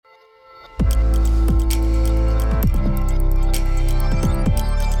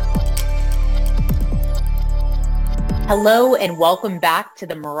Hello and welcome back to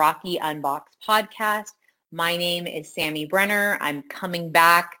the Meraki Unboxed podcast. My name is Sammy Brenner. I'm coming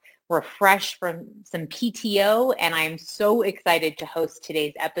back refreshed from some PTO and I'm so excited to host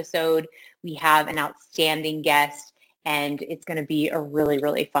today's episode. We have an outstanding guest and it's going to be a really,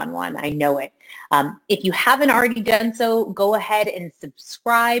 really fun one. I know it. If you haven't already done so, go ahead and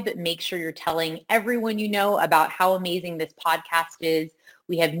subscribe. Make sure you're telling everyone you know about how amazing this podcast is.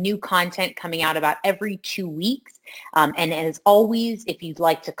 We have new content coming out about every 2 weeks. And as always, if you'd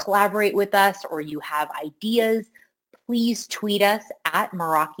like to collaborate with us or you have ideas, please tweet us at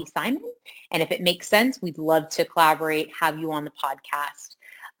Meraki Simon. And if it makes sense, we'd love to collaborate, have you on the podcast.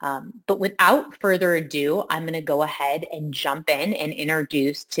 But without further ado, I'm going to go ahead and jump in and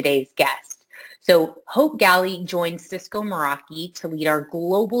introduce today's guest. So Hope Galley joined Cisco Meraki to lead our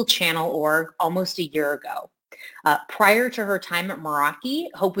global channel org almost a year ago. Prior to her time at Meraki,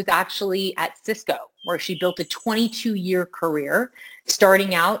 Hope was actually at Cisco, where she built a 22-year career,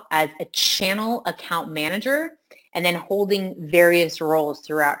 starting out as a channel account manager and then holding various roles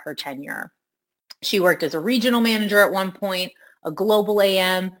throughout her tenure. She worked as a regional manager at one point, a global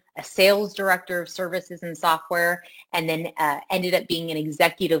AM, a sales director of services and software, and then ended up being an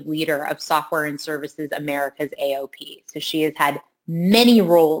executive leader of Software and Services Americas AOP. So she has had many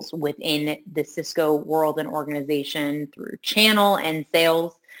roles within the Cisco world and organization through channel and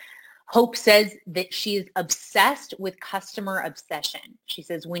sales. Hope says that she is obsessed with customer obsession. She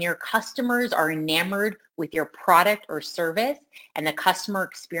says when your customers are enamored with your product or service and the customer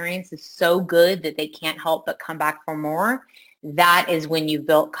experience is so good that they can't help but come back for more, that is when you've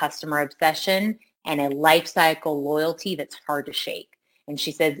built customer obsession and a life cycle loyalty that's hard to shake. And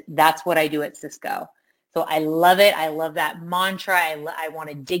she says, that's what I do at Cisco. So I love it. I love that mantra. I want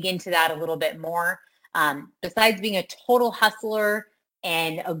to dig into that a little bit more. Besides being a total hustler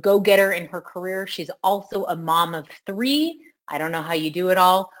and a go-getter in her career, she's also a mom of 3. I don't know how you do it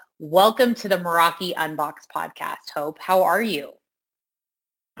all. Welcome to the Meraki Unboxed podcast, Hope. How are you?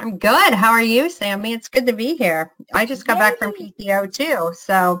 I'm good. How are you, Sammy? It's good to be here. I just got back from PTO too.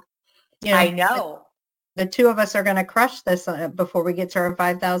 So, I know. The two of us are going to crush this before we get to our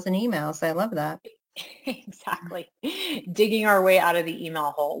 5,000 emails. I love that. Exactly. Digging our way out of the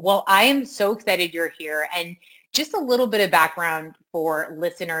email hole. Well, I am so excited you're here. And just a little bit of background for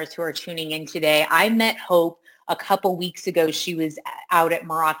listeners who are tuning in today. I met Hope a couple weeks ago. She was out at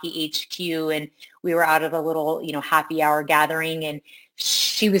Meraki HQ and we were out at a little, happy hour gathering and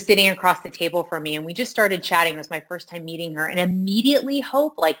she was sitting across the table from me and we just started chatting. It was my first time meeting her and immediately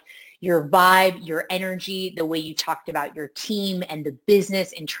Hope, your vibe, your energy, the way you talked about your team and the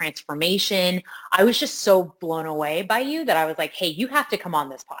business and transformation. I was just so blown away by you that I was like, hey, you have to come on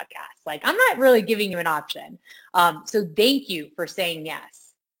this podcast. I'm not really giving you an option. So thank you for saying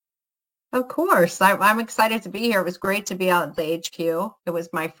yes. Of course. I'm excited to be here. It was great to be out at the HQ. It was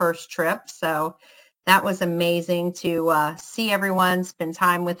my first trip. So that was amazing to see everyone, spend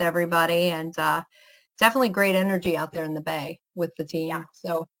time with everybody, and definitely great energy out there in the Bay with the team. Yeah.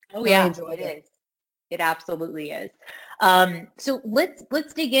 So really enjoyed it. It absolutely is. So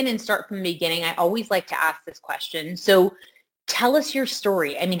let's dig in and start from the beginning. I always like to ask this question. So tell us your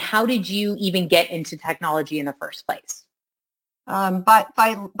story. I mean, how did you even get into technology in the first place? By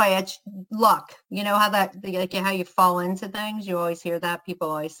luck. You know how you fall into things. You always hear that. People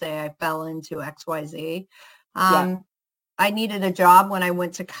always say I fell into XYZ. I needed a job when I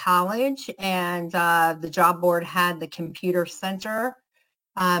went to college, and the job board had the computer center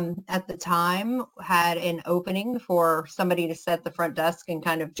at the time had an opening for somebody to sit at the front desk and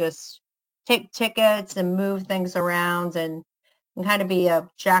kind of just take tickets and move things around and kind of be a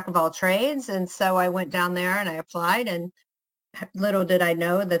jack of all trades. And so I went down there and I applied, and little did I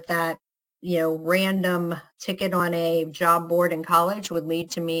know that random ticket on a job board in college would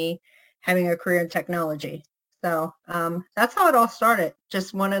lead to me having a career in technology. So that's how it all started.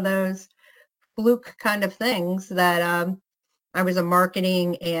 Just one of those fluke kind of things that I was a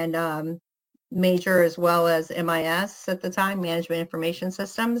marketing and major as well as MIS at the time, Management Information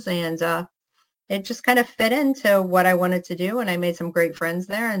Systems. And it just kind of fit into what I wanted to do. And I made some great friends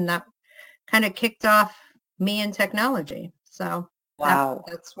there. And that kind of kicked off me in technology. So wow,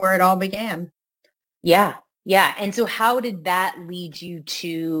 that's where it all began. Yeah. Yeah. And so how did that lead you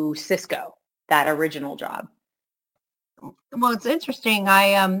to Cisco, that original job? Well, it's interesting.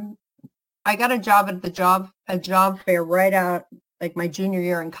 I got a job at a job fair right out like my junior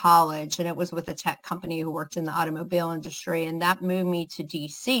year in college, and it was with a tech company who worked in the automobile industry, and that moved me to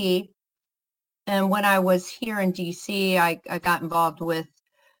DC. And when I was here in DC, I got involved with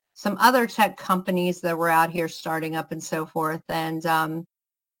some other tech companies that were out here starting up and so forth. And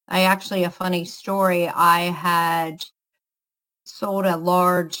I actually, a funny story, I had sold a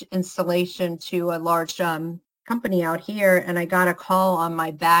large installation to a large company out here, and I got a call on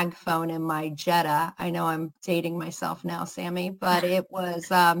my bag phone in my Jetta. I know I'm dating myself now, Sammy, but it was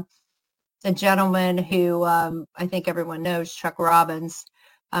a gentleman who I think everyone knows, Chuck Robbins,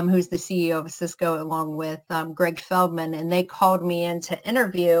 who's the CEO of Cisco, along with Greg Feldman, and they called me in to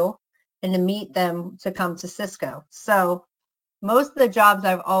interview and to meet them to come to Cisco. So most of the jobs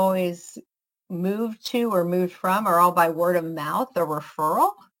I've always moved to or moved from are all by word of mouth or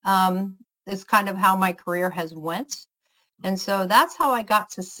referral. Is kind of how my career has went. And so that's how I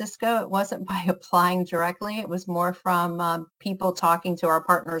got to Cisco. It wasn't by applying directly. It was more from people talking to our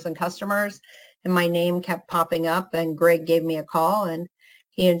partners and customers. And my name kept popping up, and Greg gave me a call, and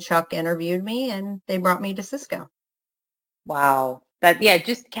he and Chuck interviewed me, and they brought me to Cisco. Wow. Yeah,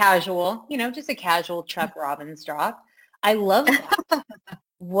 just casual, just a casual Chuck Robbins drop. I love that.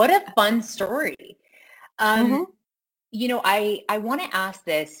 What a fun story. Mhm. I want to ask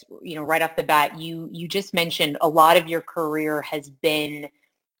this, right off the bat. You just mentioned a lot of your career has been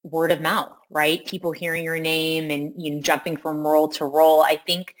word of mouth, right? People hearing your name and jumping from role to role. I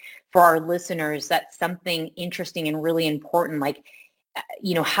think for our listeners, that's something interesting and really important. Like,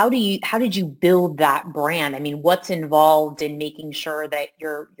 how did you build that brand? I mean, what's involved in making sure that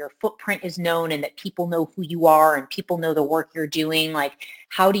your footprint is known and that people know who you are and people know the work you're doing? Like,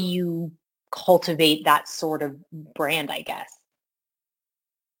 how do you cultivate that sort of brand, I guess?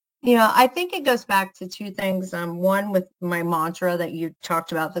 I think it goes back to two things. One, with my mantra that you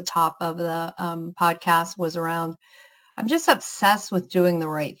talked about at the top of the podcast, was around, I'm just obsessed with doing the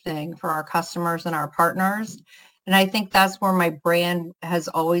right thing for our customers and our partners. And I think that's where my brand has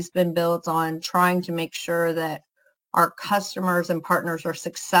always been built on, trying to make sure that our customers and partners are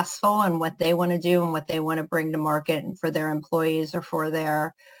successful in what they want to do and what they want to bring to market and for their employees or for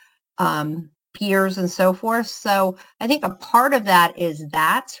their peers and so forth. So I think a part of that is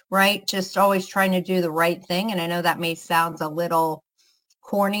that, right? Just always trying to do the right thing. And I know that may sound a little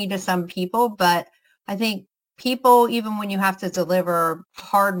corny to some people, but I think people, even when you have to deliver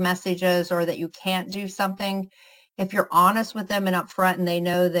hard messages or that you can't do something, if you're honest with them and upfront and they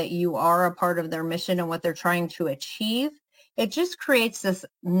know that you are a part of their mission and what they're trying to achieve, it just creates this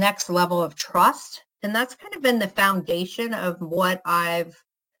next level of trust. And that's kind of been the foundation of what I've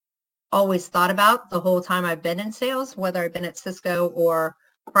always thought about the whole time I've been in sales, whether I've been at Cisco or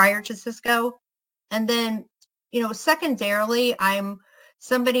prior to Cisco. And then, secondarily, I'm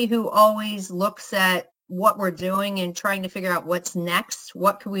somebody who always looks at what we're doing and trying to figure out what's next.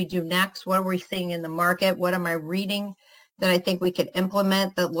 What can we do next? What are we seeing in the market? What am I reading that I think we could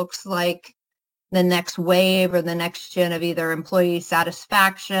implement that looks like the next wave or the next gen of either employee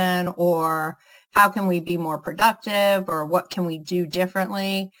satisfaction, or how can we be more productive, or what can we do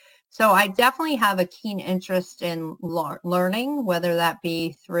differently? So I definitely have a keen interest in learning, whether that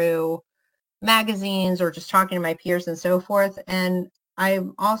be through magazines or just talking to my peers and so forth. And I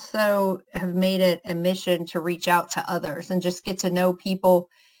also have made it a mission to reach out to others and just get to know people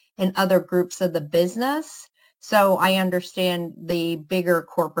in other groups of the business, so I understand the bigger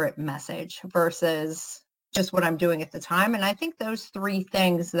corporate message versus just what I'm doing at the time. And I think those three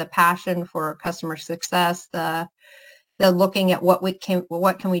things, the passion for customer success, the looking at what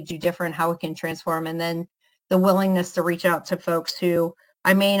can we do different, how we can transform, and then the willingness to reach out to folks who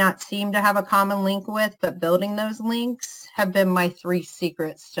I may not seem to have a common link with, but building those links have been my three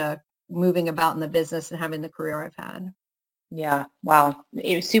secrets to moving about in the business and having the career I've had. Yeah. Wow.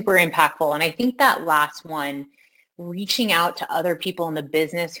 It was super impactful. And I think that last one, reaching out to other people in the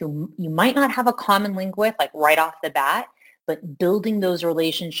business who you might not have a common link with, like right off the bat, but building those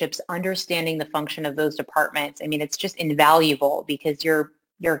relationships, understanding the function of those departments. I mean, it's just invaluable because you're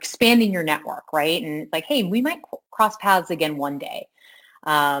expanding your network, right? And it's like, hey, we might cross paths again one day.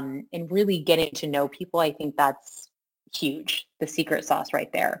 And really getting to know people, I think that's huge, the secret sauce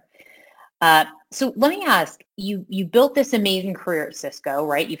right there. So let me ask, you built this amazing career at Cisco,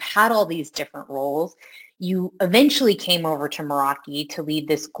 right? You've had all these different roles. You eventually came over to Meraki to lead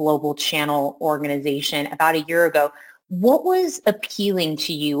this global channel organization about a year ago. What was appealing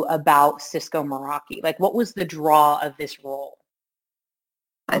to you about Cisco Meraki? Like, what was the draw of this role?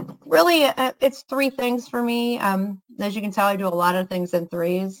 Really, it's three things for me. As you can tell, I do a lot of things in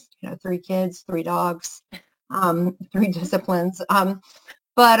threes. 3 kids, 3 dogs, 3 disciplines.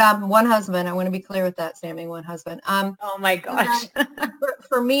 But one husband. I want to be clear with that, Sammy. One husband. Oh my gosh.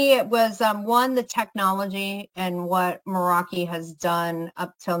 For me, it was one, the technology and what Meraki has done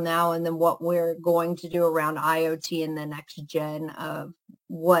up till now, and then what we're going to do around IoT and the next gen of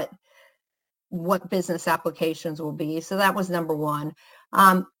what business applications will be. So that was number one.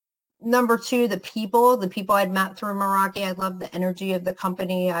 number two, the people I'd met through Meraki. I love the energy of the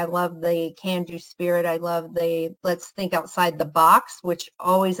company. I love the can-do spirit. I love the let's think outside the box, which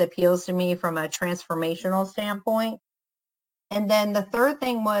always appeals to me from a transformational standpoint. And then the third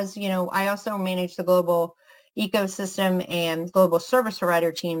thing was, I also manage the global ecosystem and global service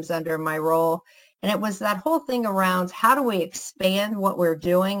provider teams under my role. And it was that whole thing around how do we expand what we're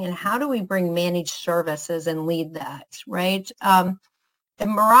doing and how do we bring managed services and lead that, right? And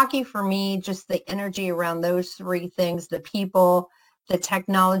Meraki, for me, just the energy around those three things, the people, the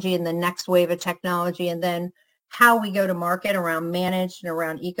technology, and the next wave of technology, and then how we go to market around managed and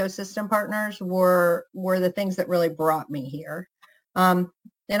around ecosystem partners were the things that really brought me here. And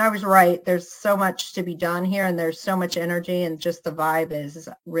I was right. There's so much to be done here, and there's so much energy, and just the vibe is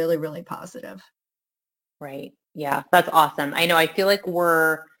really, really positive. Right. Yeah, that's awesome. I know. I feel like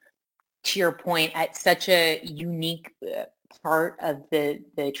we're, to your point, at such a unique part of the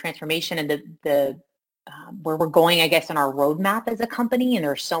transformation and the where we're going, I guess, in our roadmap as a company. And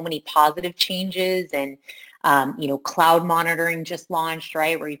there's so many positive changes, and cloud monitoring just launched,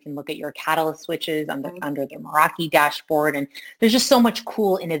 right, where you can look at your Catalyst switches under the Meraki dashboard, and there's just so much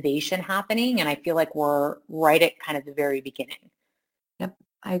cool innovation happening. And I feel like we're right at kind of the very beginning. Yep,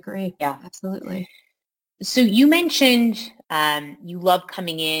 I agree. Yeah, absolutely. So you mentioned you love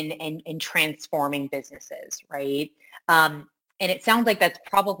coming in and transforming businesses, right? And it sounds like that's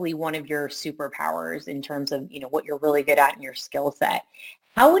probably one of your superpowers in terms of, what you're really good at in your skill set.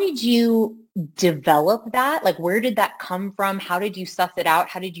 How did you develop that? Like, where did that come from? How did you suss it out?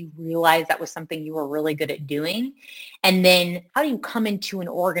 How did you realize that was something you were really good at doing? And then how do you come into an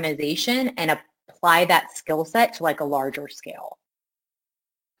organization and apply that skill set to like a larger scale?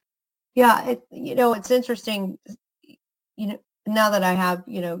 Yeah, it's interesting, now that I have,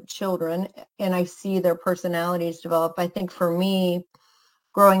 children and I see their personalities develop. I think for me,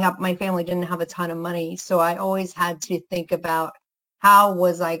 growing up, my family didn't have a ton of money. So I always had to think about how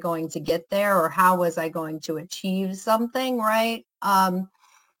was I going to get there, or how was I going to achieve something, right? So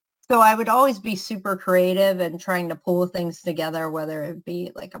I would always be super creative and trying to pull things together, whether it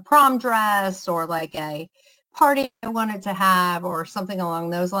be like a prom dress or like a party I wanted to have or something along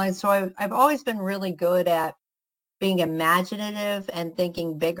those lines. So I've always been really good at being imaginative and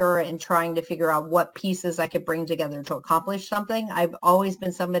thinking bigger and trying to figure out what pieces I could bring together to accomplish something. I've always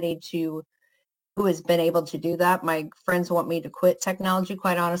been somebody who has been able to do that. My friends want me to quit technology,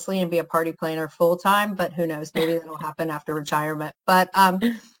 quite honestly, and be a party planner full time, but who knows, maybe that'll happen after retirement. But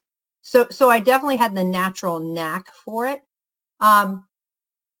so I definitely had the natural knack for it.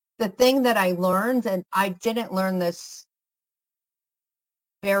 The thing that I learned, and I didn't learn this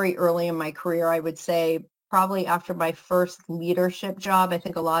very early in my career, I would say probably after my first leadership job. I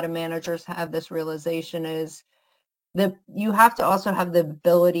think a lot of managers have this realization is that you have to also have the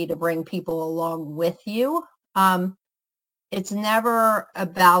ability to bring people along with you. It's never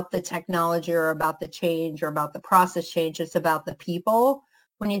about the technology or about the change or about the process change. It's about the people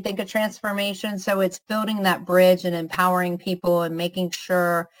when you think of transformation. So it's building that bridge and empowering people and making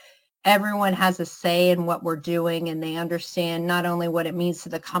sure everyone has a say in what we're doing and they understand not only what it means to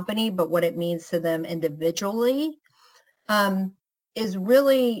the company, but what it means to them individually, is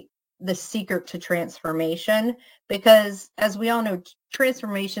really the secret to transformation. Because as we all know,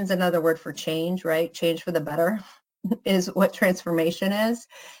 transformation is another word for change, right? Change for the better is what transformation is.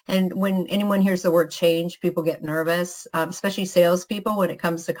 And when anyone hears the word change, people get nervous, especially salespeople when it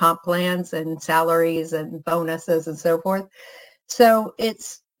comes to comp plans and salaries and bonuses and so forth. So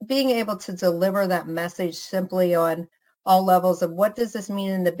it's being able to deliver that message simply on all levels of what does this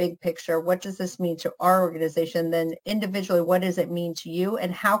mean in the big picture? What does this mean to our organization? Then individually, what does it mean to you?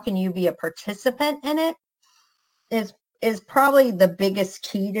 And how can you be a participant in it is probably the biggest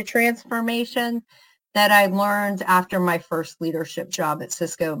key to transformation that I learned after my first leadership job at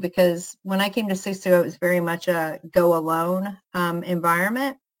Cisco. Because when I came to Cisco, it was very much a go alone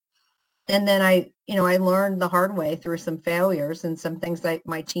environment. And then I learned the hard way through some failures and some things that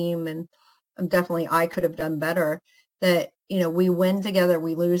my team and definitely I could have done better, that, we win together,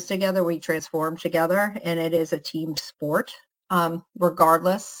 we lose together, we transform together, and it is a team sport,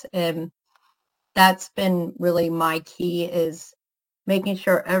 regardless. And that's been really my key, is making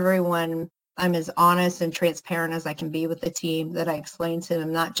sure I'm as honest and transparent as I can be with the team, that I explain to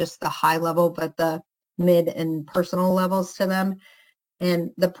them not just the high level, but the mid and personal levels to them.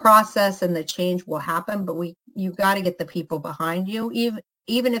 And the process and the change will happen, but you got to get the people behind you,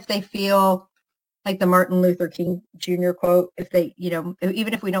 even if they feel like the Martin Luther King Jr. quote, if they, even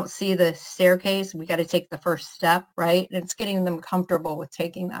if we don't see the staircase, we got to take the first step, right? And it's getting them comfortable with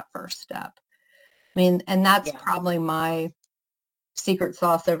taking that first step. I mean, and that's probably my secret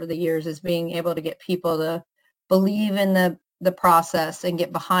sauce over the years is being able to get people to believe in the process and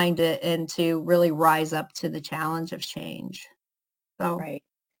get behind it and to really rise up to the challenge of change. So Right.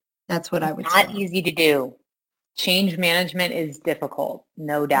 that's what I would Not say. easy to do. Change management is difficult,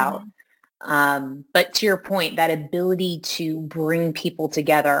 no doubt. But to your point, that ability to bring people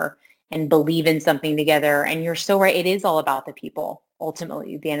together and believe in something together, and you're so right, it is all about the people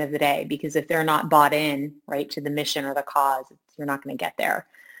ultimately at the end of the day, because if they're not bought in, right, to the mission or the cause, you're not going to get there.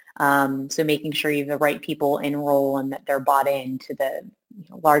 So making sure you have the right people in role and that they're bought into the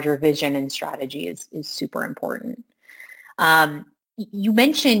larger vision and strategy is super important. You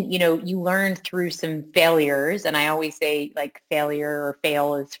mentioned, you learned through some failures, and I always say like failure or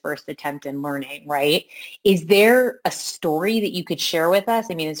fail is first attempt in learning, right? Is there a story that you could share with us?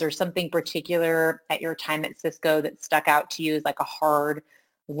 I mean, is there something particular at your time at Cisco that stuck out to you as like a hard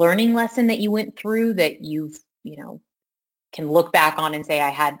learning lesson that you went through that you've, can look back on and say I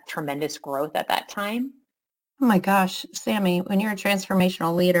had tremendous growth at that time? Oh my gosh, Sammy, when you're a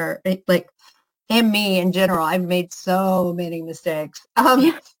transformational leader, and me in general, I've made so many mistakes.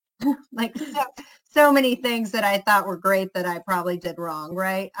 Yeah. Like so many things that I thought were great that I probably did wrong,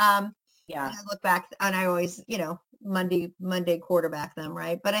 right? Yeah. And I look back and I always, Monday quarterback them,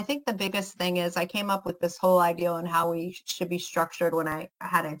 right? But I think the biggest thing is I came up with this whole idea on how we should be structured when I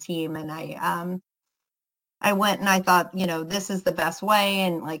had a team, and I went and I thought, this is the best way,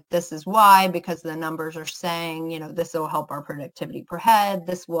 and like this is why, because the numbers are saying, this will help our productivity per head,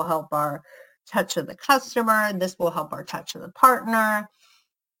 this will help our touch of the customer, this will help our touch of the partner,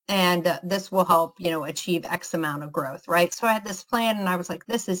 and this will help, achieve X amount of growth, right? So I had this plan and I was like,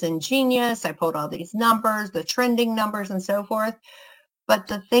 this is ingenious. I pulled all these numbers, the trending numbers and so forth. But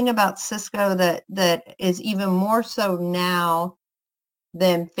the thing about Cisco that is even more so now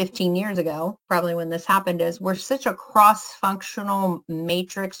than 15 years ago, probably when this happened, is we're such a cross-functional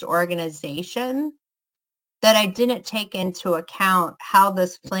matrix organization that I didn't take into account how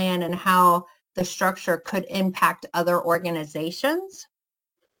this plan and how the structure could impact other organizations.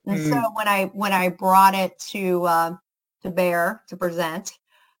 And so when I brought it to bear to present,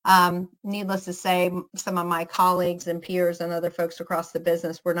 needless to say, some of my colleagues and peers and other folks across the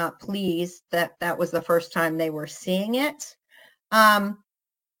business were not pleased that that was the first time they were seeing it.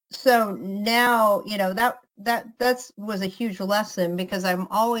 So now, that was a huge lesson, because I'm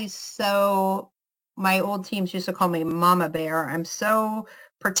always my old teams used to call me Mama Bear. I'm so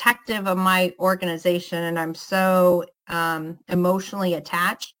protective of my organization, and I'm so emotionally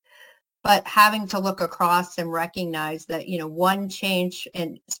attached. But having to look across and recognize that, one change,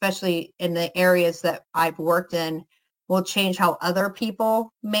 and especially in the areas that I've worked in, will change how other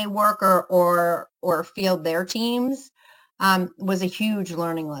people may work or field their teams, was a huge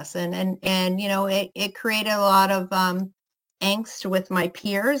learning lesson. And it created a lot of angst with my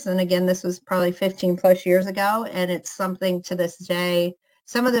peers. And again, this was probably 15 plus years ago. And it's something to this day.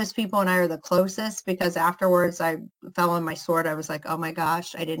 Some of those people and I are the closest, because afterwards I fell on my sword. I was like, oh my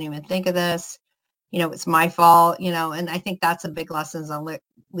gosh, I didn't even think of this. It's my fault, and I think that's a big lesson as a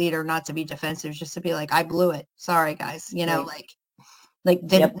leader, not to be defensive, just to be like, I blew it. Sorry, guys, Right. like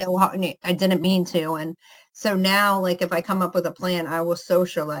didn't know how, I didn't mean to. And so now, like, if I come up with a plan, I will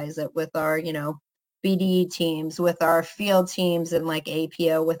socialize it with our, BD teams, with our field teams, and like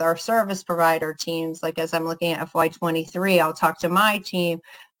APO, with our service provider teams. Like, as I'm looking at FY23, I'll talk to my team,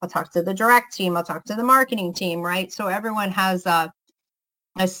 I'll talk to the direct team, I'll talk to the marketing team, right? So everyone has a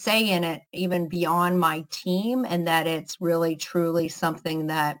say in it, even beyond my team, and that it's really truly something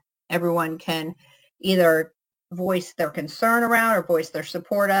that everyone can either voice their concern around or voice their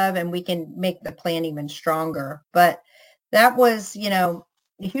support of, and we can make the plan even stronger. But that was,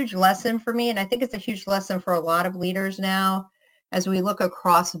 a huge lesson for me. And I think it's a huge lesson for a lot of leaders now, as we look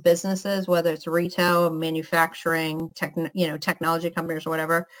across businesses, whether it's retail, manufacturing, technology companies or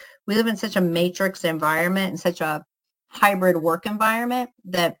whatever. We live in such a matrix environment and such a hybrid work environment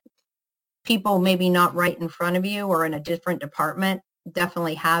that people maybe not right in front of you or in a different department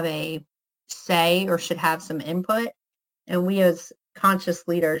definitely have a say or should have some input. And we as conscious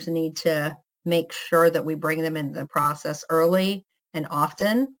leaders need to make sure that we bring them into the process early and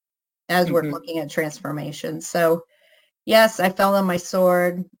often as we're looking at transformation. So yes, I fell on my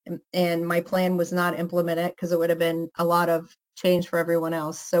sword, and my plan was not implemented because it would have been a lot of change for everyone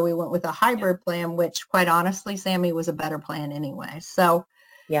else. So we went with a hybrid plan, which quite honestly, Sammy, was a better plan anyway. So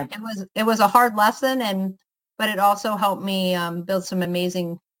Yeah. it was a hard lesson, but it also helped me build some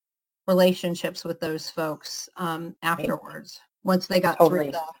amazing relationships with those folks afterwards, once they got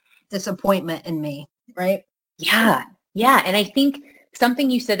through the disappointment in me, right? Yeah. Yeah. And I think something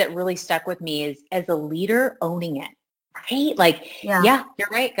you said that really stuck with me is, as a leader, owning it. Right? Like, Yeah. yeah, you're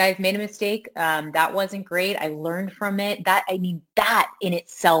right, guys, made a mistake. That wasn't great. I learned from it. I mean, that in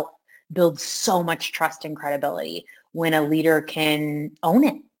itself builds so much trust and credibility when a leader can own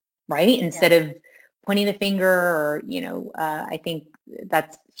it, right? Yeah. Instead of pointing the finger or, I think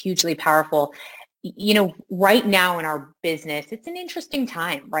that's hugely powerful. Right now in our business, it's an interesting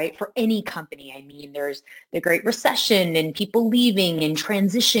time, right? For any company. I mean, there's the Great Recession and people leaving and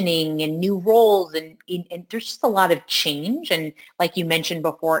transitioning and new roles and there's just a lot of change. And like you mentioned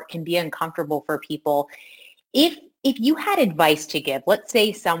before, it can be uncomfortable for people. If you had advice to give, let's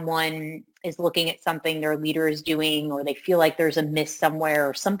say someone is looking at something their leader is doing, or they feel like there's a miss somewhere,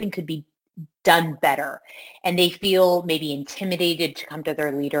 or something could be done better, and they feel maybe intimidated to come to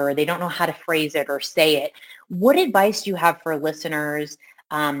their leader, or they don't know how to phrase it or say it. What advice do you have for listeners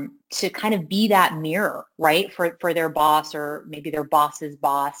to kind of be that mirror, right, for their boss or maybe their boss's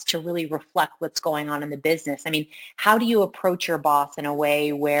boss to really reflect what's going on in the business? I mean, how do you approach your boss in a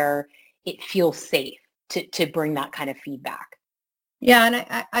way where it feels safe to bring that kind of feedback? Yeah, and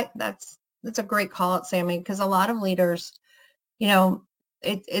I that's a great call out, Sammy, because a lot of leaders, you know,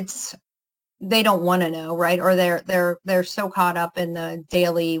 it's they don't want to know, right? Or they're so caught up in the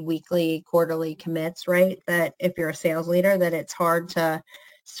daily, weekly, quarterly commits, right? That if you're a sales leader, that it's hard to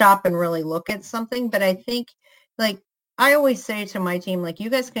stop and really look at something. But I think, like, I always say to my team, like, you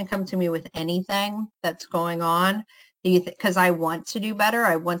guys can come to me with anything that's going on, because I want to do better.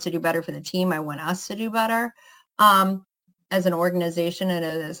 I want to do better for the team. I want us to do better, as an organization and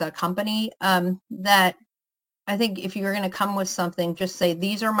as a company. That I think if you're going to come with something, just say,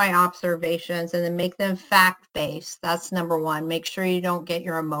 these are my observations, and then make them fact-based. That's number one. Make sure you don't get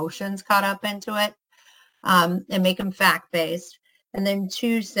your emotions caught up into it, and make them fact-based. And then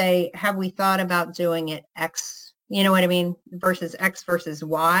two, say, have we thought about doing it X, you know what I mean, versus X versus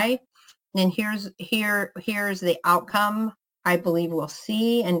Y? And here's the outcome I believe we'll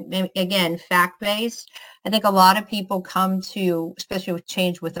see. And again, fact-based. I think a lot of people come to, especially with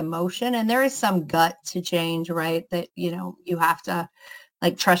change, with emotion, and there is some gut to change, right? That, you have to,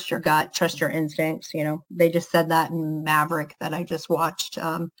 like, trust your gut, trust your instincts. They just said that in Maverick that I just watched.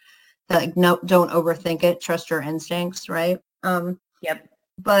 Like, no, don't overthink it, trust your instincts, right? Yep.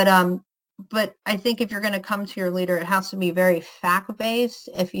 But I think if you're going to come to your leader, it has to be very fact-based.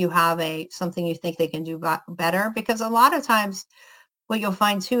 If you have something you think they can do better, because a lot of times what you'll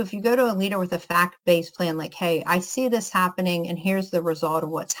find too, if you go to a leader with a fact-based plan, like, hey, I see this happening, and here's the result of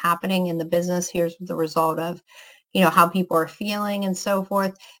what's happening in the business. Here's the result of, how people are feeling and so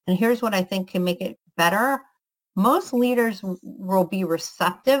forth. And here's what I think can make it better. Most leaders will be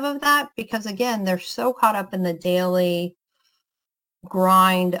receptive of that, because again, they're so caught up in the daily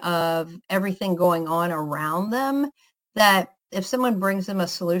grind of everything going on around them, that if someone brings them a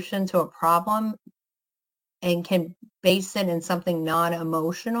solution to a problem and can base it in something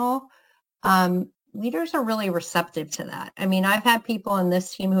non-emotional, leaders are really receptive to that. I mean, I've had people on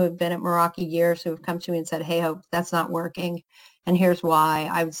this team who have been at Meraki years who have come to me and said, hey, Hope, that's not working, and here's why.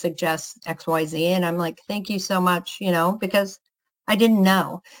 I would suggest XYZ. And I'm like, thank you so much, because I didn't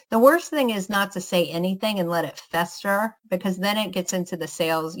know. The worst thing is not to say anything and let it fester, because then it gets into the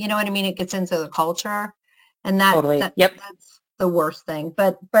sales. You know what I mean? It gets into the culture, and Totally. Yep. that's the worst thing.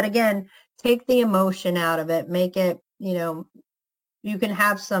 But again, take the emotion out of it. Make it, you can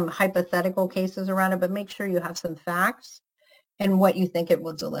have some hypothetical cases around it, but make sure you have some facts and what you think it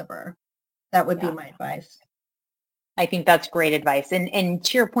will deliver. That would be my advice. I think that's great advice. And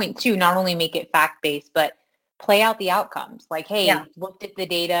to your point too, not only make it fact-based, but play out the outcomes. Like, hey, looked at the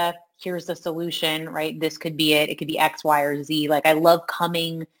data, here's the solution, right? This could be it. It could be X, Y, or Z. Like, I love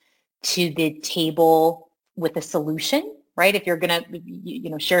coming to the table with a solution, right? If you're going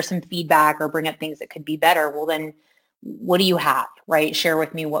to, share some feedback or bring up things that could be better, well, then what do you have, right? Share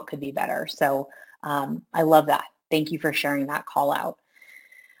with me what could be better. So I love that. Thank you for sharing that call out.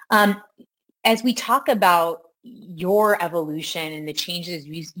 As we talk about your evolution and the changes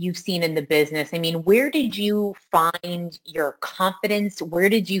you've seen in the business, I mean, where did you find your confidence? Where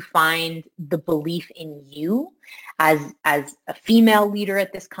did you find the belief in you as a female leader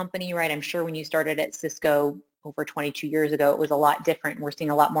at this company, right? I'm sure when you started at Cisco over 22 years ago, it was a lot different. We're seeing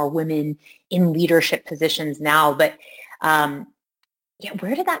a lot more women in leadership positions now, but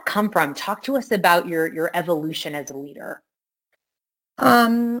where did that come from? Talk to us about your evolution as a leader.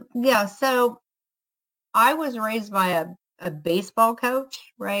 So I was raised by a baseball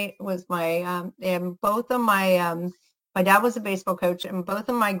coach, right? It was my, and both of my dad was a baseball coach, and both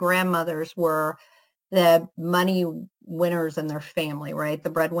of my grandmothers were the money winners in their family, right? The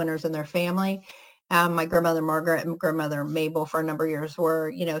breadwinners in their family. my grandmother Margaret and grandmother Mabel for a number of years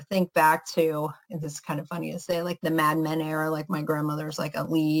were, think back to, and this is kind of funny to say, like the Mad Men era, like my grandmother's like a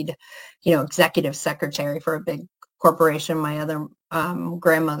lead, executive secretary for a big corporation. My other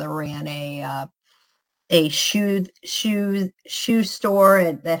grandmother ran a shoe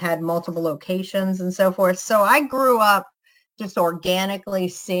store that had multiple locations and so forth. So I grew up just organically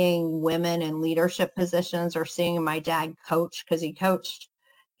seeing women in leadership positions, or seeing my dad coach, because he coached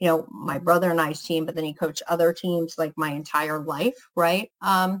my brother and I's team, but then he coached other teams like my entire life, right?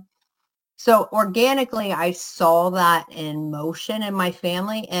 So organically, I saw that in motion in my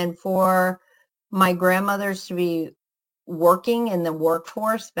family. And for my grandmothers to be working in the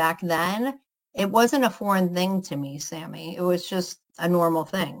workforce back then, it wasn't a foreign thing to me, Sammy. It was just a normal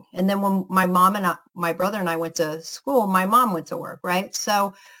thing. And then when my brother and I went to school, my mom went to work, right?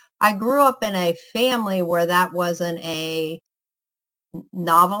 So I grew up in a family where that wasn't a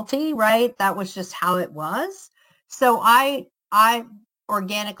novelty, right? That was just how it was. So I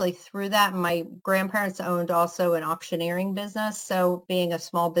organically through that, my grandparents owned also an auctioneering business. So being a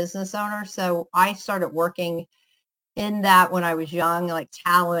small business owner, so I started working in that when I was young, like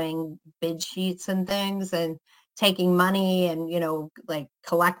tallying bid sheets and things and taking money and, like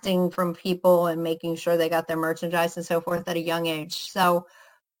collecting from people and making sure they got their merchandise and so forth at a young age. So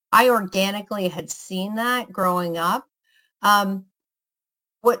I organically had seen that growing up.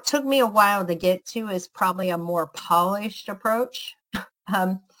 What took me a while to get to is probably a more polished approach.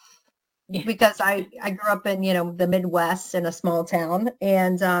 Because I grew up in, the Midwest in a small town,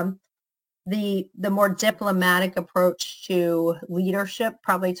 and the more diplomatic approach to leadership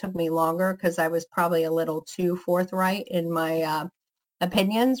probably took me longer because I was probably a little too forthright in my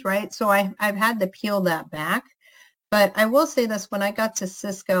opinions, right? So I've had to peel that back. But I will say this, when I got to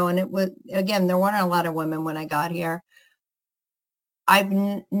Cisco, and it was, again, there weren't a lot of women when I got here, I've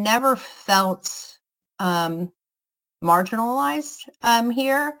never felt marginalized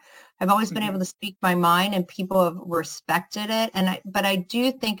here. I've always been able to speak my mind, and people have respected it. But I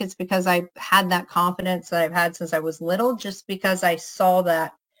do think it's because I had that confidence that I've had since I was little, just because I saw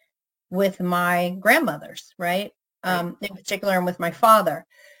that with my grandmothers, right? In particular, and with my father.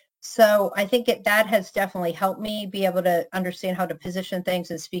 So I think that has definitely helped me be able to understand how to position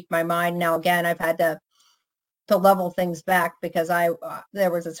things and speak my mind. Now, again, I've had to level things back because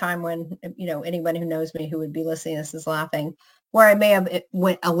there was a time when, anyone who knows me who would be listening to this is laughing, where I may have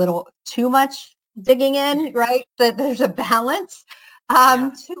went a little too much digging in, right? That there's a balance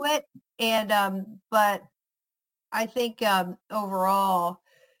to it. And, but I think overall,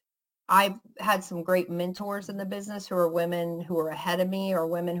 I've had some great mentors in the business who are women who were ahead of me, or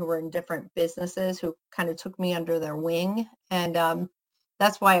women who were in different businesses who kind of took me under their wing. And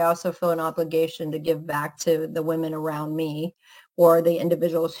that's why I also feel an obligation to give back to the women around me, or the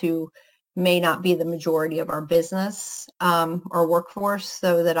individuals who may not be the majority of our business or workforce,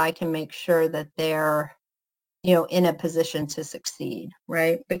 so that I can make sure that they're, in a position to succeed,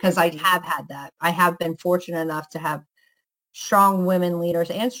 right? Because I have had that. I have been fortunate enough to have strong women leaders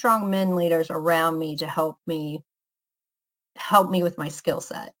and strong men leaders around me to help me with my skill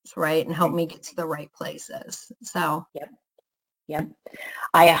sets, right? And help me get to the right places. So Yep.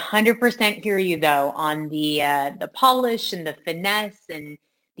 I 100% hear you though on the polish and the finesse and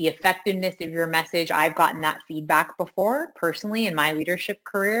the effectiveness of your message. I've gotten that feedback before personally in my leadership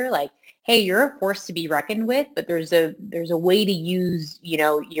career. Like, hey, you're a force to be reckoned with, but there's a way to use,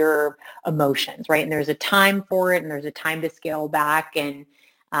 your emotions, right? And there's a time for it, and there's a time to scale back. And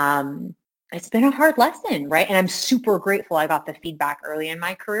it's been a hard lesson, right? And I'm super grateful I got the feedback early in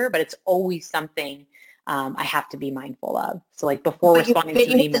my career, but it's always something I have to be mindful of. So like before responding to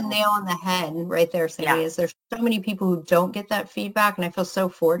you hit emails. the nail on the head right there, Sammy, is there's so many people who don't get that feedback. And I feel so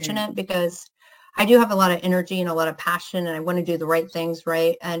fortunate because I do have a lot of energy and a lot of passion, and I want to do the right things,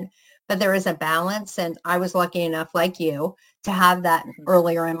 right? But there is a balance, and I was lucky enough, like you, to have that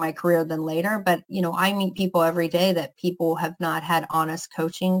earlier in my career than later. But, I meet people every day that people have not had honest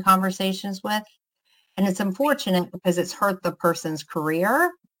coaching conversations with. And it's unfortunate because it's hurt the person's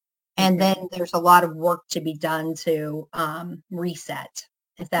career. And then there's a lot of work to be done to reset,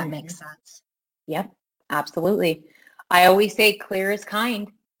 if that makes sense. Yep, absolutely. I always say clear is kind,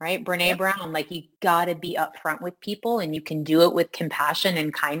 right? Brene Brown, like you got to be upfront with people, and you can do it with compassion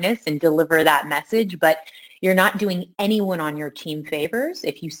and kindness and deliver that message, but you're not doing anyone on your team favors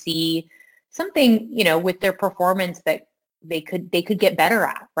if you see something, with their performance that they could get better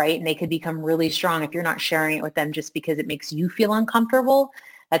at, right? And they could become really strong if you're not sharing it with them just because it makes you feel uncomfortable.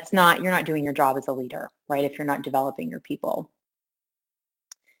 You're not doing your job as a leader, right? If you're not developing your people.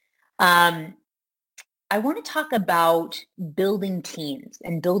 I want to talk about building teams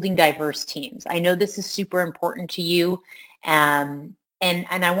and building diverse teams. I know this is super important to you. And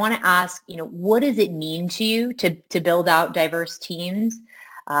I want to ask, what does it mean to you to build out diverse teams?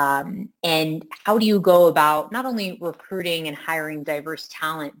 And how do you go about not only recruiting and hiring diverse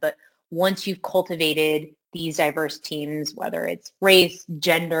talent, but once you've cultivated these diverse teams, whether it's race,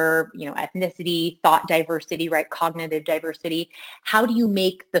 gender, ethnicity, thought diversity, right, cognitive diversity, how do you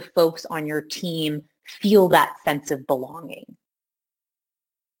make the folks on your team feel that sense of belonging?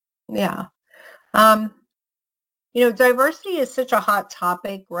 Yeah. Diversity is such a hot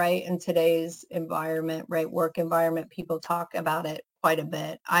topic, right, in today's environment, right, work environment. People talk about it quite a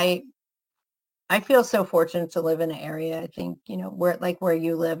bit. I feel so fortunate to live in an area, I think, where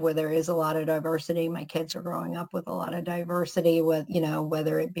you live, where there is a lot of diversity. My kids are growing up with a lot of diversity, with,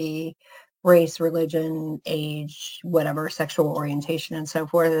 whether it be race, religion, age, whatever, sexual orientation and so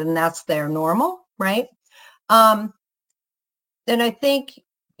forth. And that's their normal, right? And I think,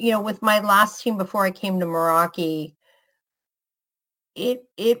 with my last team before I came to Meraki,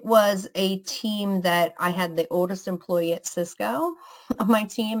 it was a team that I had the oldest employee at Cisco on my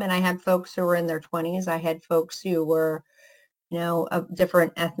team, and I had folks who were in their 20s. I had folks who were, of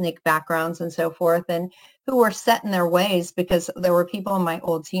different ethnic backgrounds and so forth, and who were set in their ways, because there were people on my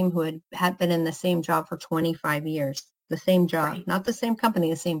old team who had been in the same job for 25 years, the same job, right. Not the same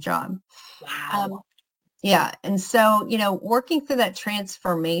company, the same job. Wow. Yeah. And so, working through that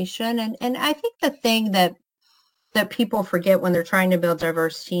transformation, and I think the thing that people forget when they're trying to build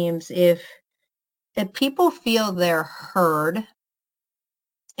diverse teams, if people feel they're heard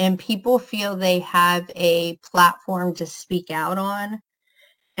and people feel they have a platform to speak out on,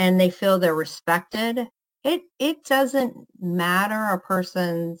 and they feel they're respected, it doesn't matter a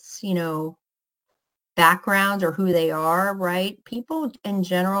person's, background or who they are, right? People in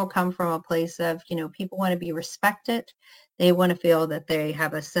general come from a place of, people want to be respected. They want to feel that they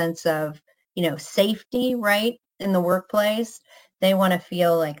have a sense of, safety, right, in the workplace. They want to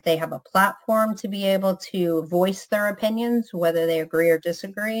feel like they have a platform to be able to voice their opinions, whether they agree or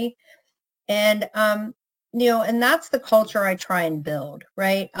disagree. And, and that's the culture I try and build,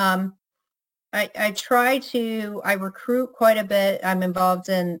 right? I recruit quite a bit. I'm involved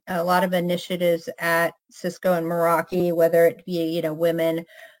in a lot of initiatives at Cisco and Meraki, whether it be, women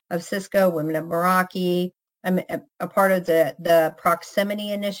of Cisco, women of Meraki. I'm a part of the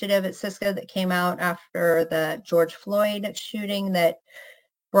proximity initiative at Cisco that came out after the George Floyd shooting, that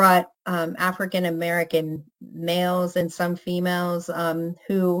brought African-American males and some females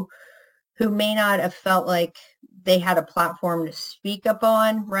who may not have felt like they had a platform to speak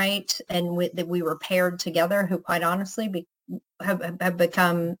upon, right? And that we were paired together, who quite honestly have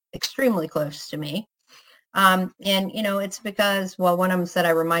become extremely close to me. And, it's because, well, one of them said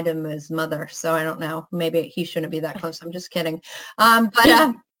I reminded him of his mother. So I don't know, maybe he shouldn't be that close. I'm just kidding.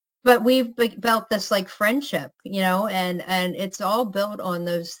 But we've built this like friendship, and it's all built on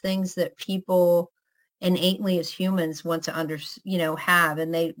those things that people innately as humans want to have,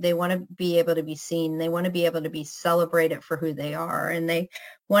 and they want to be able to be seen. They want to be able to be celebrated for who they are, and they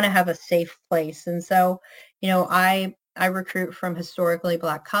want to have a safe place. And so, I recruit from historically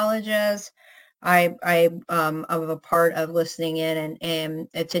Black colleges. I'm a part of listening in and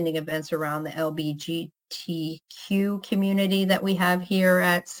attending events around the LGBTQ community that we have here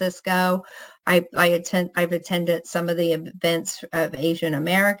at Cisco. I've attended some of the events of Asian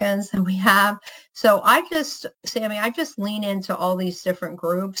Americans that we have. So Sammy, I just lean into all these different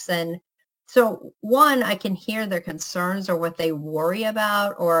groups. And so one, I can hear their concerns or what they worry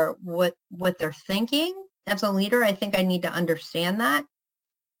about or what they're thinking. As a leader, I think I need to understand that.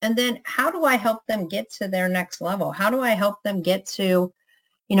 And then how do I help them get to their next level? How do I help them get to,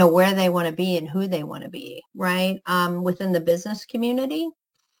 where they want to be and who they want to be, right? Within the business community.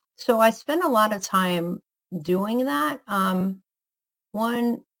 So I spend a lot of time doing that.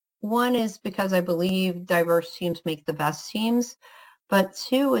 One is because I believe diverse teams make the best teams, but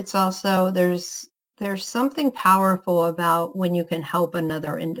two, it's also there's something powerful about when you can help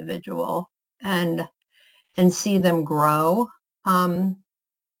another individual and see them grow.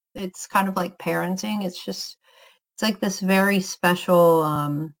 It's kind of like parenting. It's like this very special, I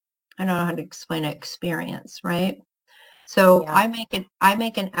don't know how to explain it, experience, right? So yeah. I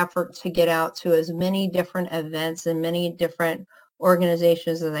make an effort to get out to as many different events and many different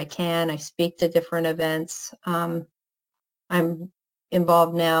organizations as I can. I speak to different events. I'm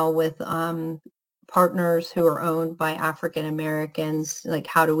involved now with partners who are owned by African Americans. Like,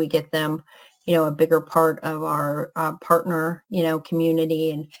 how do we get them, a bigger part of our partner,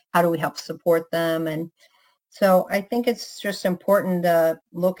 community, and how do we help support them? And so I think it's just important to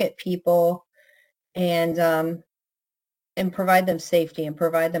look at people and provide them safety and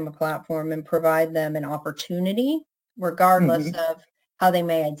provide them a platform and provide them an opportunity, regardless of how they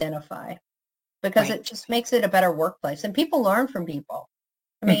may identify, because it just makes it a better workplace and people learn from people.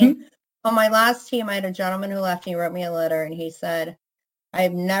 I mean, on my last team, I had a gentleman who left and he wrote me a letter and he said,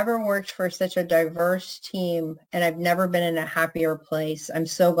 I've never worked for such a diverse team and I've never been in a happier place. I'm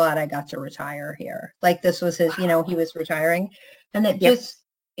so glad I got to retire here. Like this was his, he was retiring. And it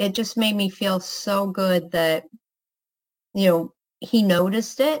just made me feel so good that, he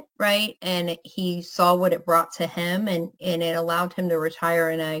noticed it, right? And he saw what it brought to him and it allowed him to retire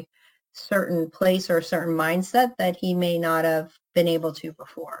in a certain place or a certain mindset that he may not have been able to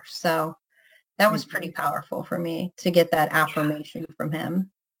before. So that was pretty powerful for me to get that affirmation from him.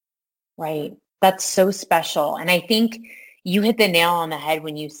 Right. That's so special. And I think you hit the nail on the head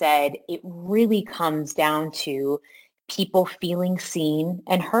when you said it really comes down to people feeling seen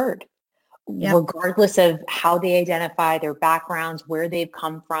and heard, regardless of how they identify, their backgrounds, where they've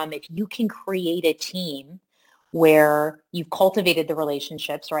come from. If you can create a team where you've cultivated the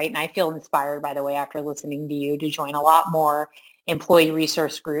relationships, right? And I feel inspired, by the way, after listening to you, to join a lot more employee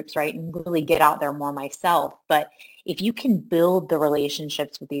resource groups, right? And really get out there more myself. But if you can build the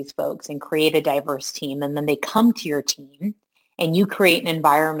relationships with these folks and create a diverse team, and then they come to your team and you create an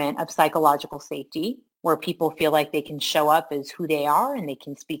environment of psychological safety where people feel like they can show up as who they are and they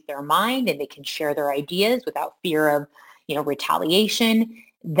can speak their mind and they can share their ideas without fear of, retaliation,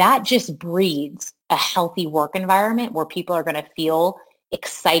 that just breeds a healthy work environment where people are going to feel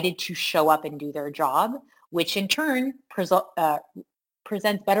excited to show up and do their job, which in turn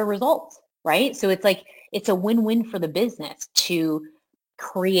presents better results, right? So it's a win-win for the business to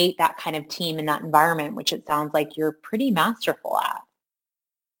create that kind of team in that environment, which it sounds like you're pretty masterful at.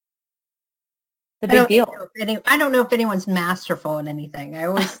 It's a big deal. I don't know if anyone's masterful at anything. I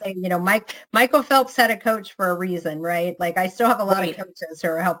always say, Michael Phelps had a coach for a reason, right? Like I still have a lot of coaches who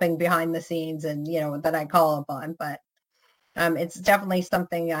are helping behind the scenes and, that I call upon, but it's definitely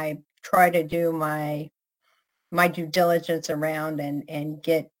something I try to do my due diligence around and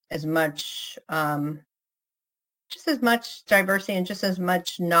get as much, just as much diversity and just as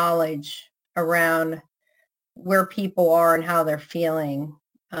much knowledge around where people are and how they're feeling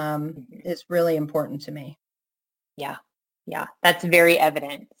is really important to me. Yeah. That's very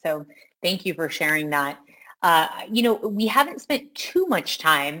evident. So thank you for sharing that. We haven't spent too much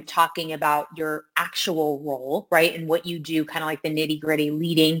time talking about your actual role, right? And what you do, kind of like the nitty gritty,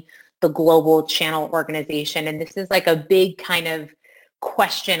 leading the global channel organization. And this is like a big kind of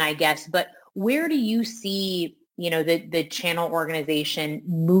question, I guess, but where do you see, the channel organization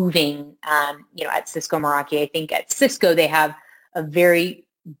moving, at Cisco Meraki? I think at Cisco, they have a very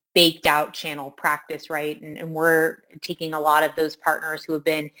baked out channel practice, right? And we're taking a lot of those partners who have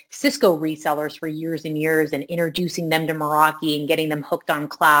been Cisco resellers for years and years and introducing them to Meraki and getting them hooked on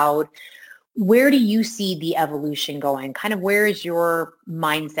cloud. Where do you see the evolution going? Kind of where is your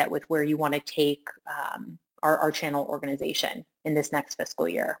mindset with where you want to take our channel organization in this next fiscal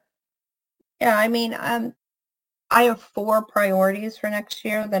year? Yeah, I mean, I have 4 priorities for next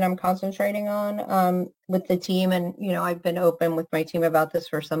year that I'm concentrating on with the team. And, I've been open with my team about this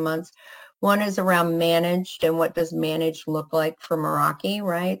for some months. One is around managed and what does managed look like for Meraki,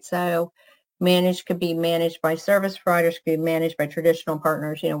 right? So managed could be managed by service providers, could be managed by traditional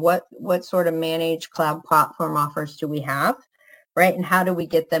partners. What sort of managed cloud platform offers do we have, right? And how do we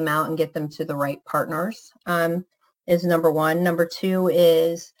get them out and get them to the right partners is number one. Number 2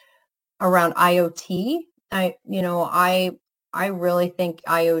 is around IoT. I really think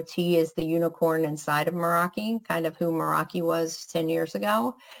IoT is the unicorn inside of Meraki, kind of who Meraki was 10 years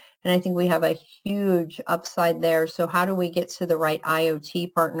ago. And I think we have a huge upside there. So how do we get to the right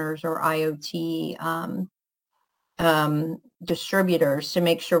IoT partners or IoT distributors to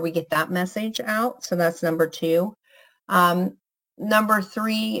make sure we get that message out? So that's number 2. Number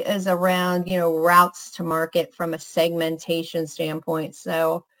 3 is around, routes to market from a segmentation standpoint.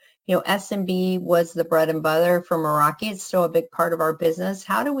 So SMB was the bread and butter for Meraki. It's still a big part of our business.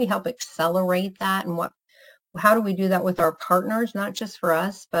 How do we help accelerate that? And how do we do that with our partners, not just for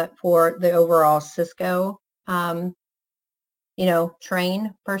us, but for the overall Cisco, train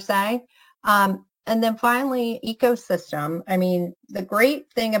per se? And then finally, ecosystem. I mean, the great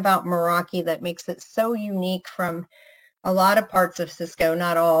thing about Meraki that makes it so unique from a lot of parts of Cisco,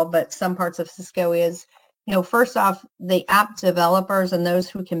 not all, but some parts of Cisco is, first off, the app developers and those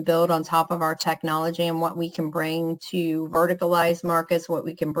who can build on top of our technology and what we can bring to verticalized markets, what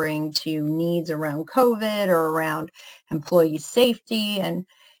we can bring to needs around COVID or around employee safety and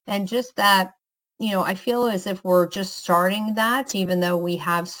just that, I feel as if we're just starting that, even though we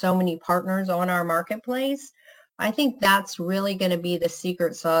have so many partners on our marketplace. I think that's really going to be the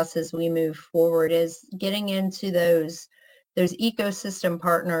secret sauce as we move forward, is getting into those ecosystem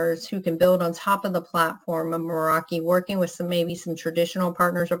partners who can build on top of the platform of Meraki, working with maybe some traditional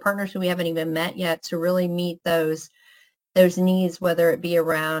partners or partners who we haven't even met yet to really meet those needs, whether it be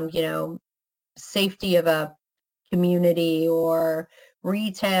around, safety of a community or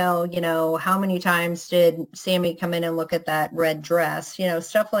retail, how many times did Sammy come in and look at that red dress,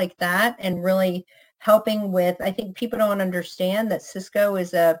 stuff like that, and really helping with, I think people don't understand that Cisco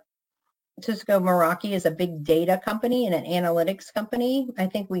Meraki is a big data company and an analytics company. I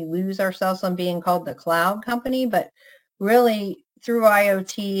think we lose ourselves on being called the cloud company, but really through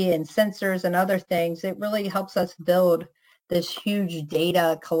IoT and sensors and other things, it really helps us build this huge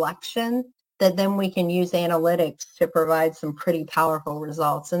data collection that then we can use analytics to provide some pretty powerful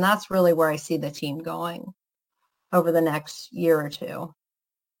results. And that's really where I see the team going over the next year or two.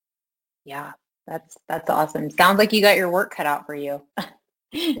 Yeah, that's awesome. Sounds like you got your work cut out for you.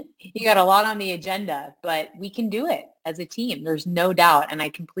 You got a lot on the agenda, but we can do it as a team. There's no doubt. And I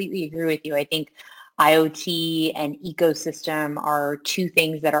completely agree with you. I think IoT and ecosystem are two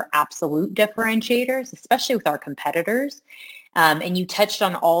things that are absolute differentiators, especially with our competitors. And you touched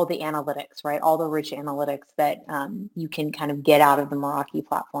on all the analytics, right? All the rich analytics that you can kind of get out of the Meraki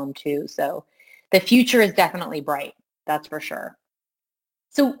platform too. So the future is definitely bright. That's for sure.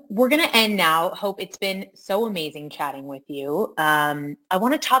 So we're going to end now. Hope, it's been so amazing chatting with you. I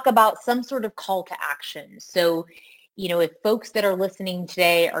want to talk about some sort of call to action. So, if folks that are listening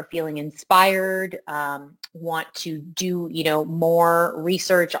today are feeling inspired, want to do, more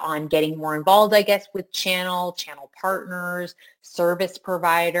research on getting more involved, I guess, with channel partners, service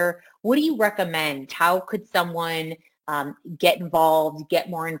provider, what do you recommend? How could someone get involved, get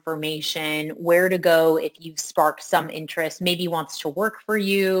more information, where to go if you've sparked some interest, maybe wants to work for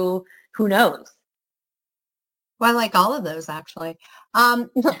you, who knows? Well, I like all of those, actually.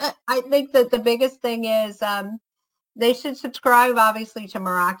 I think that the biggest thing is they should subscribe, obviously, to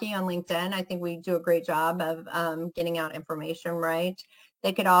Meraki on LinkedIn. I think we do a great job of getting out information, right?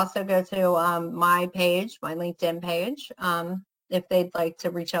 They could also go to my page, my LinkedIn page, if they'd like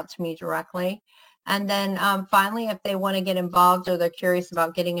to reach out to me directly. And then finally, if they want to get involved or they're curious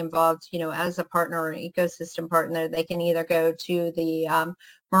about getting involved, as a partner or an ecosystem partner, they can either go to the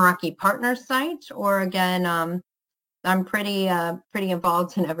Meraki partner site, or again, I'm pretty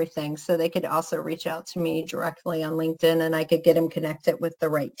involved in everything. So they could also reach out to me directly on LinkedIn, and I could get them connected with the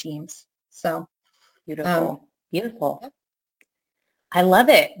right teams. So beautiful. Beautiful. Yep. I love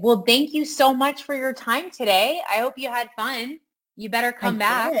it. Well, thank you so much for your time today. I hope you had fun. You better come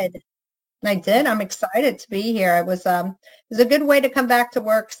back. I did. I'm excited to be here. It was a good way to come back to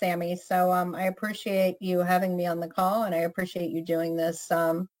work, Sammy. So I appreciate you having me on the call, and I appreciate you doing this,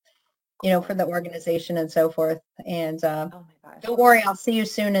 for the organization and so forth. And oh my gosh, don't worry, I'll see you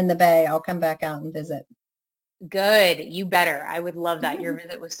soon in the Bay. I'll come back out and visit. Good. You better. I would love that. Your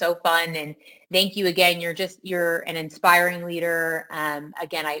visit was so fun. And thank you again. You're an inspiring leader.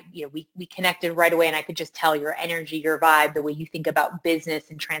 Again, we connected right away, and I could just tell your energy, your vibe, the way you think about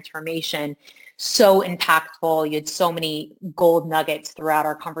business and transformation, so impactful. You had so many gold nuggets throughout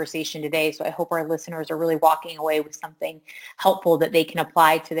our conversation today. So I hope our listeners are really walking away with something helpful that they can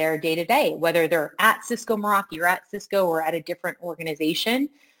apply to their day-to-day, whether they're at Cisco Meraki or at Cisco or at a different organization.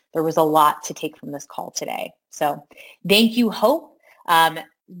 There was a lot to take from this call today. So thank you, Hope.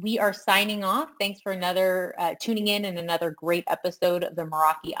 We are signing off. Thanks for tuning in another great episode of the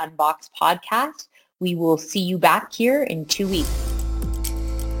Meraki Unboxed podcast. We will see you back here in 2 weeks.